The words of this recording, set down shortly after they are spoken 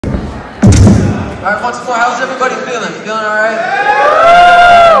Alright, once more, how's everybody feeling? Feeling alright? I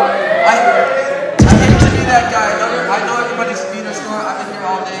hate to be that guy. I know everybody's feet are sore. I've been here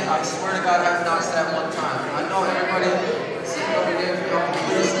all day. I swear to God, I have not sat one time. I know everybody sitting over there. If y'all can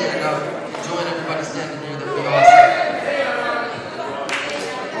please stand up. Join everybody standing here. That'd be awesome.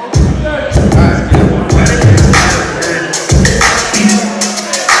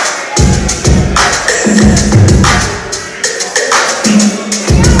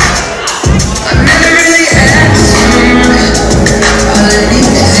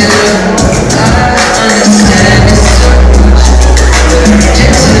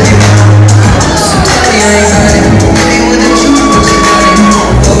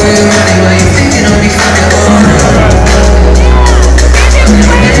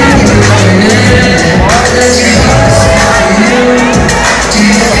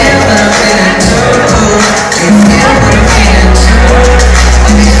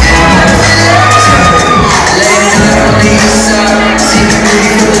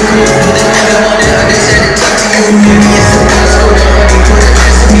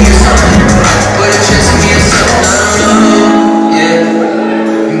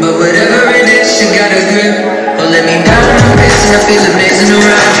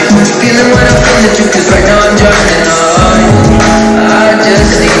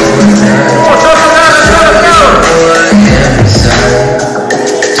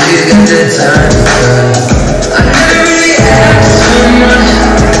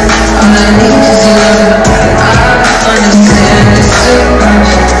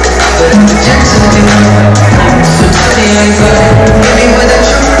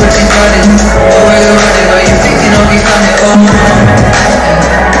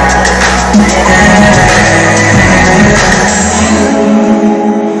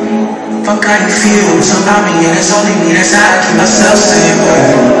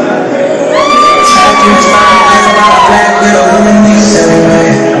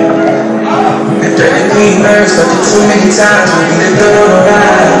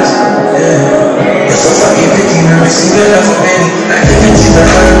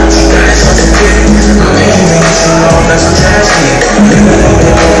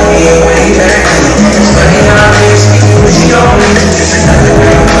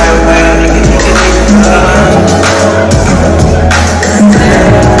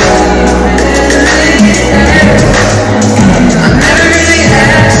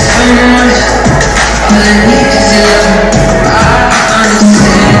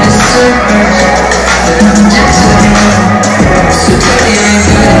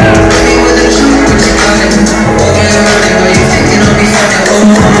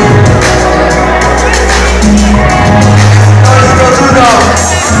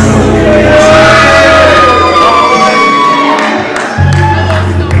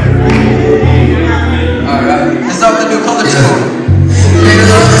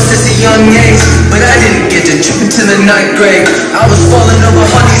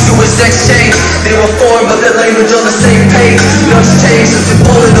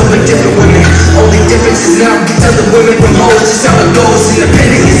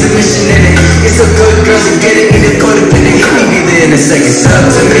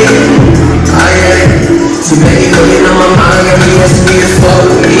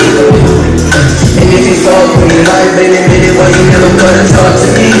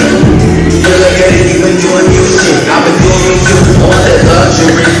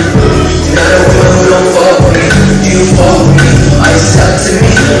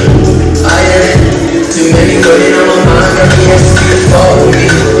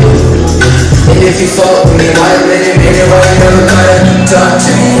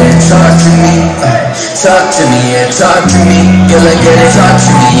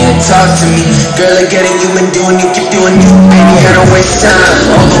 Talk to me, girl, I get it, you been doing, you keep doing you, baby, I don't waste time,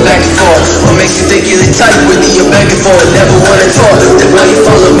 I'll go back and forth, what makes you think you're the type, whether you're begging for it, never wanna talk, then why you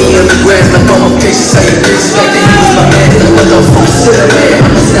follow me on the gram, like all my pictures, how you disrespect that he was my man, like what the fuck should I man,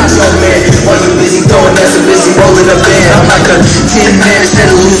 I'm just not your man, while you busy throwing that, so busy rolling a band, I'm like a 10 man, instead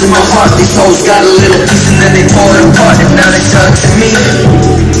of losing my heart, these hoes got a little piece and then they tore it apart, and now they talk to me,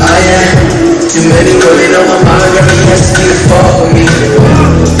 too many women on my mind, every yes to be the fault with me.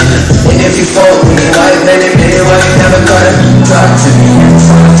 And if you fall with me, why you been admitted, why you never gotta talk to me,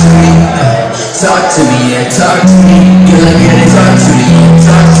 talk to me, talk to me, talk to me. Girl, I get it, talk to me,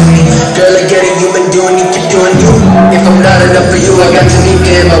 talk to me. Girl, I get it, you been doing, you keep doing you. If I'm not enough for you, I got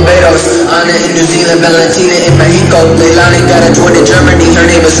Tamika in Barbados, Anna in New Zealand, Valentina in Mexico, Leilani got a twin in Germany, her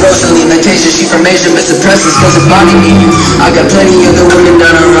name is Rosalie. Vacation, she from Asia, missing presses cause her body need you. I got plenty of the women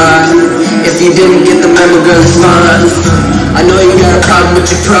down the ride. If you didn't get the memo, girl, it's fine. I know you got a problem with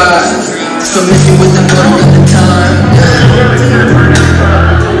your pride. So miss you with the blood at the time.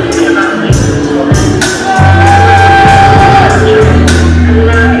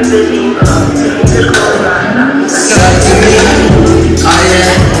 Talk to me, oh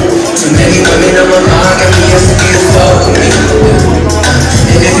yeah. Too many women on my mind, got me asking you to fall with me.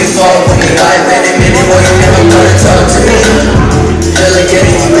 And if you fall with me, why been a minute, boy, you never gonna talk to me. Feel like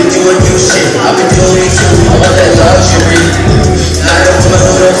getting you been doing new shit, I've been doing me too, I want that luxury. Not a woman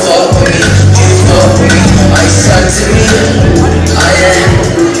who don't fuck with me, you fuck with me, why you talk to me, oh yeah.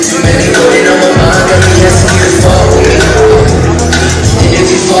 Too many women on my mind, got me asking you to fall with me. And if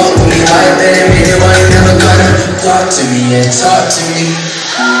you fuck with me, why been a minute, why you never gonna talk to me, yeah, talk to me.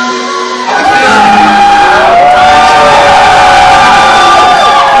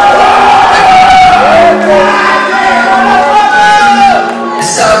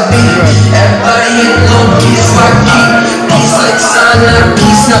 Everybody ain't low key, it's my key. Peace like sign, not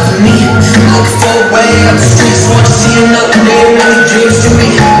peace, not for me. Looking for a way up the streets, want to see another day. Many dreams to me,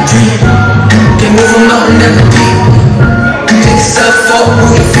 dream. Can't move a mountain, never deep. Take a step forward,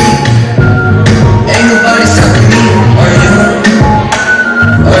 move your feet. Ain't nobody stopping me, are you?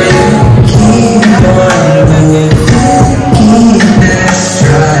 Are you? Keep on moving, keep that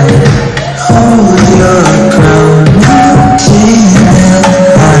stride. Hold your ground, keep that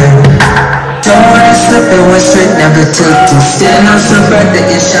high. Don't wanna slip and went straight, never took to stand out so bright that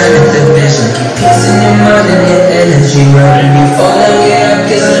you shine at the vision. Keep peace in your mind and your energy right. And you fall and get up,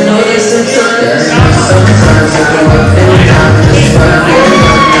 cause I know there's some time. Sometimes you go up and down, just try to get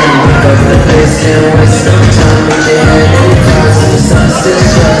up and pick up the pace and waste no time with your head in the clouds. And the sun still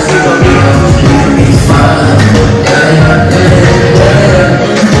shines, you gon' be okay, you'll be fine. Yeah, yeah, yeah, yeah.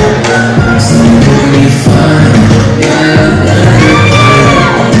 So you'll be fine. Yeah, yeah, yeah.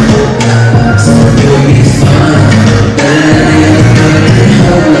 You'll be fine.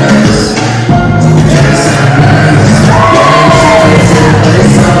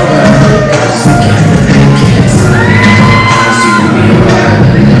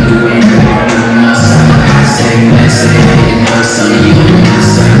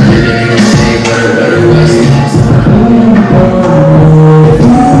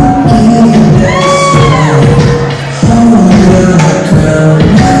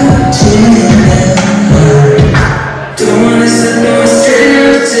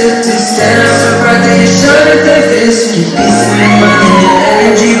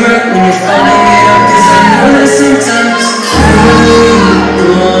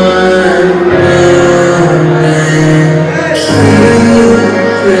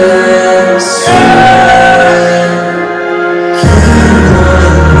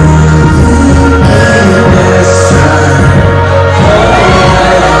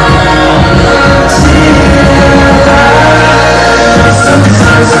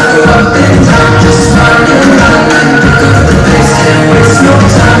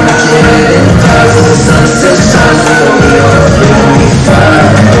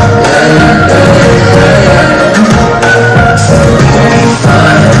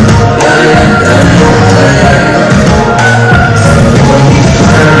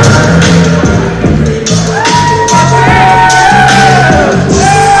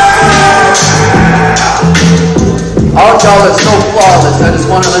 Y'all are so flawless, I just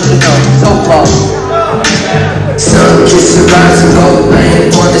want to let you know, so flawless. Sun kisses rise and go, laying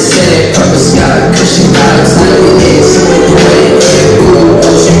for the city, purple sky, cushion clouds, little head, swimming away, ooh,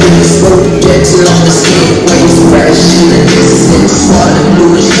 ocean really smooth, gentle on the skin, waves crash in the distance, water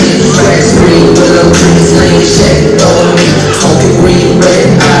bluish, clean, grass green, willow trees, laying shade over me, smoking green,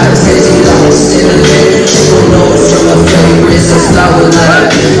 red eyes, hazy lost in the lake, triple nose from my favorites, that's flower light,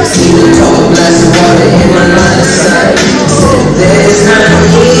 see the tall glass of water in my line of sight, said there's not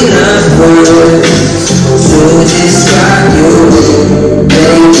enough words to describe you,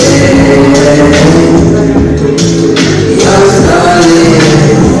 baby. Your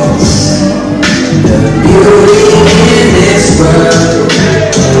flawless, the beauty in this world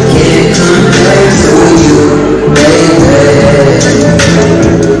can't compare to you, baby.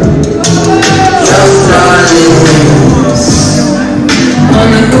 Your flawless, on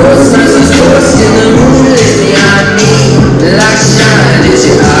the coastline, of course, till the moon is behind me. The light shine as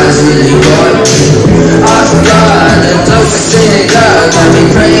your eyes really brought me. Oh God, the closest thing to God got me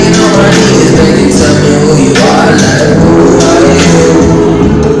praying on my knees, baby, tell me who you